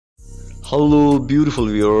Hello beautiful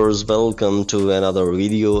viewers, welcome to another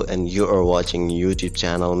video and you are watching YouTube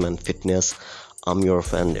channel Man Fitness. I'm your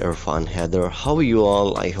friend Irfan Heather. How are you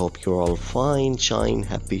all? I hope you're all fine, shine,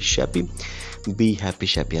 happy, shappy. Be happy,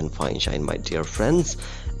 shappy and fine, shine my dear friends.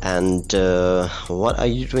 And what are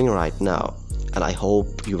you doing right now? And I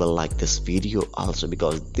hope you will like this video also,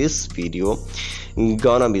 because this video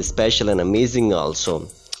gonna be special and amazing also.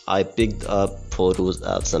 I picked up photos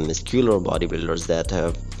of some muscular bodybuilders that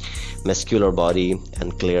have muscular body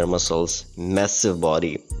and clear muscles, massive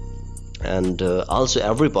body, and also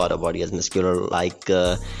every part of body has muscular, like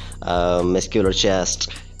muscular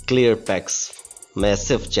chest, clear pecs,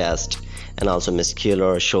 massive chest, and also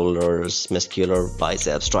muscular shoulders, muscular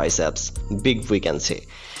biceps, triceps, big we can say,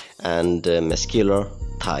 and muscular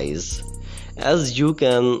thighs. As you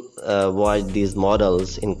can watch these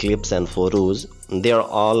models in clips and photos, they are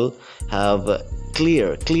all have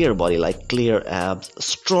clear body, like clear abs,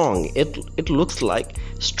 strong. It looks like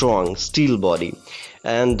strong steel body.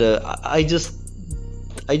 And I just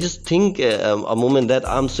think a moment that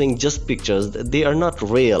I'm seeing just pictures. They are not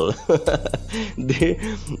real.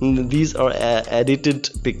 These are edited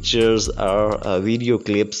pictures or video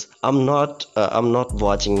clips. I'm not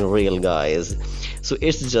watching real, guys. So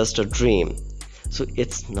it's just a dream. So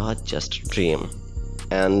it's not just a dream,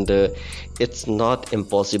 and it's not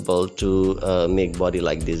impossible to make body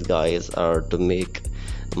like these guys, or to make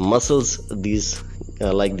muscles these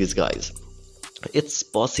like these guys. It's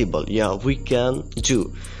possible, yeah, we can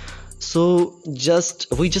do. So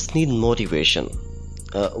we just need motivation.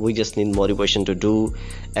 We just need motivation to do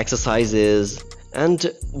exercises,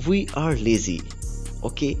 and we are lazy.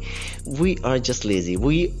 Okay, we are just lazy.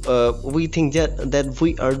 We think that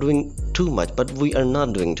we are doing too much, but we are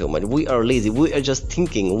not doing too much. We are lazy. We are just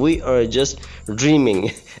thinking. We are just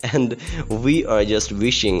dreaming, and we are just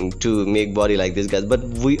wishing to make body like this guys, but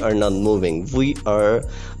we are not moving. We are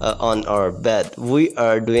on our bed. We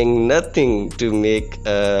are doing nothing to make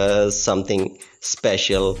something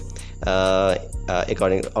special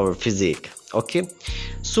according to our physique. Okay,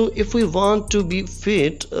 so if we want to be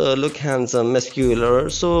fit, look handsome, muscular,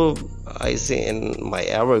 so I say in my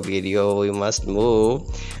every video, we must move,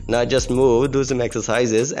 not just move, do some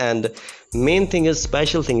exercises. And main thing is,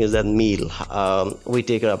 special thing is that meal. We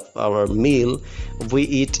take up our meal, we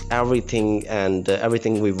eat everything, and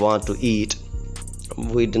everything we want to eat.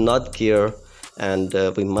 We do not care, and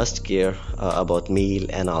we must care about meal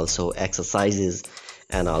and also exercises.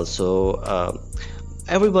 And also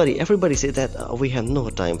everybody say that we have no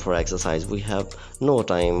time for exercise, we have no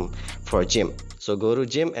time for gym. So go to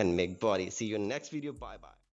gym and make body. See you in next video. Bye bye.